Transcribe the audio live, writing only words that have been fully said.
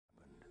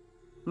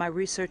My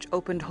research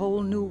opened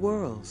whole new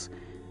worlds.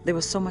 There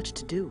was so much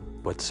to do.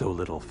 But so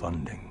little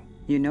funding.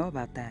 You know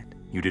about that.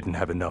 You didn't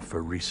have enough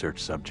for research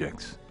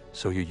subjects,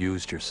 so you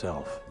used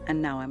yourself.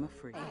 And now I'm a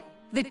freak.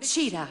 The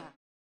Cheetah.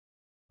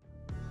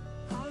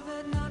 I've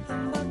had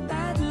nothing but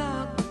bad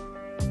luck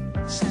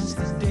since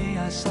the day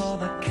I saw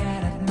the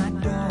cat at my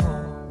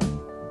door.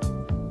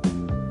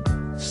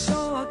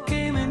 So I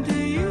came into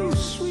you,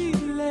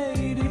 sweet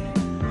lady,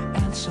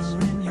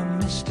 answering your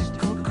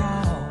mystical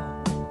call.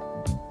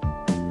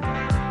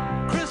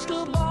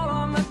 Crystal ball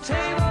on the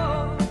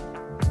table,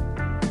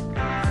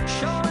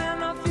 showing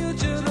the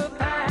future, the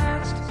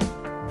past.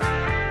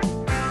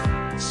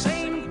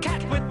 Same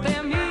cat with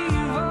them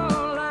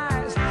evil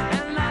eyes,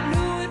 and I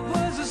knew it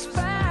was a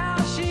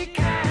spell she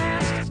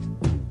cast.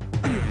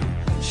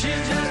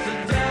 She's just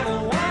a devil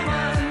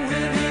woman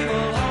with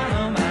evil on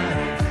her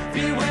mind.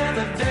 Beware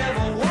the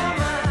devil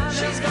woman,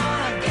 she's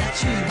gonna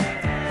get you.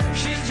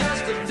 She's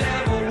just a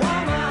devil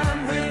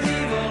woman with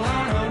evil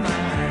on her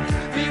mind.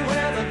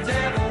 Beware the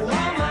devil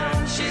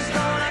woman, she's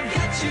gonna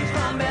get you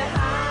from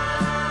behind.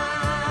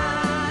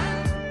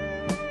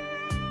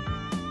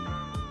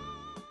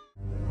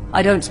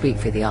 I don't speak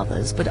for the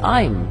others, but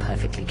I'm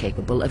perfectly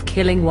capable of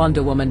killing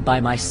Wonder Woman by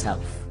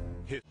myself.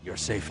 You're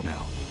safe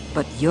now.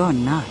 But you're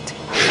not.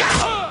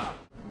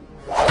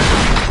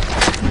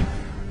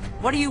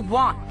 What do you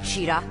want,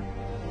 Cheetah?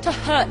 To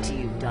hurt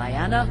you,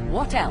 Diana.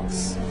 What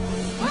else?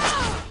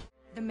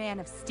 The Man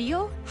of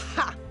Steel?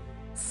 Ha!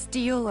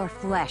 Steel or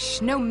flesh,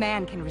 no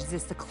man can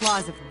resist the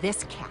claws of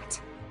this cat.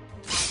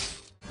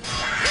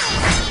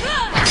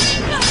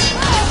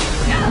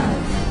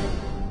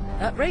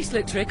 That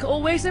bracelet trick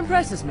always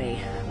impresses me.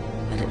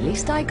 But at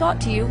least I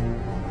got to you.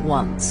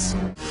 Once.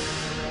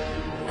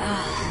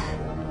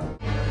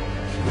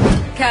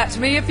 Catch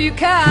me if you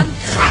can!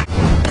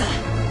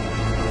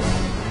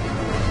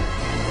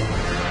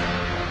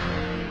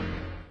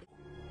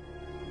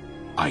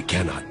 I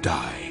cannot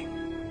die.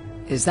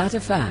 Is that a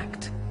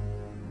fact?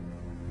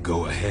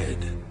 Go ahead.